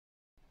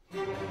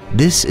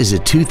This is a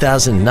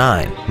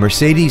 2009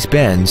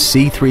 Mercedes-Benz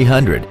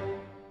C300.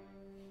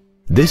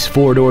 This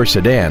four-door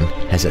sedan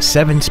has a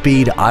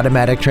 7-speed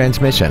automatic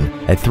transmission,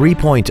 a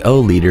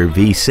 3.0-liter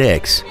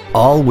V6,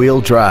 all-wheel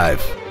drive.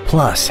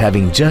 Plus,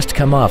 having just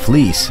come off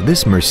lease,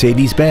 this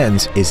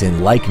Mercedes-Benz is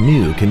in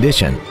like-new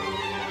condition.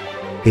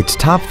 Its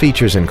top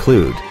features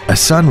include a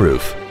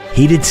sunroof,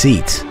 heated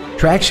seats,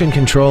 traction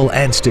control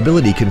and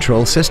stability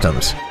control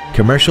systems,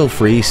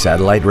 commercial-free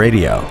satellite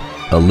radio,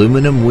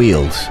 aluminum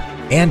wheels,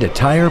 and a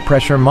tire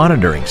pressure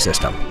monitoring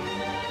system.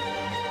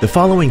 The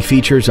following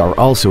features are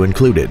also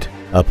included: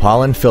 a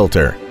pollen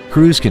filter,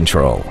 cruise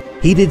control,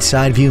 heated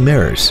side view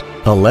mirrors,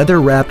 a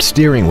leather-wrapped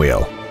steering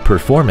wheel,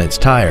 performance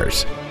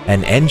tires,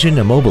 an engine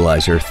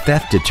immobilizer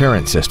theft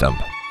deterrent system,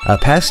 a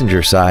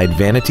passenger side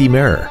vanity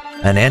mirror,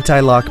 an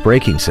anti-lock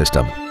braking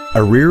system,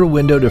 a rear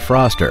window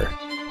defroster,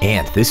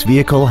 and this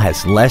vehicle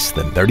has less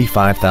than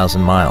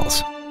 35,000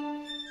 miles.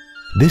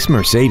 This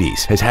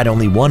Mercedes has had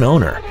only one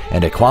owner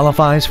and it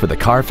qualifies for the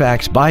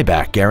Carfax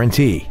buyback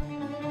guarantee.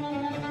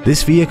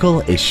 This vehicle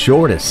is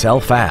sure to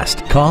sell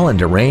fast. Call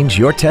and arrange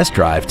your test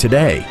drive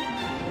today.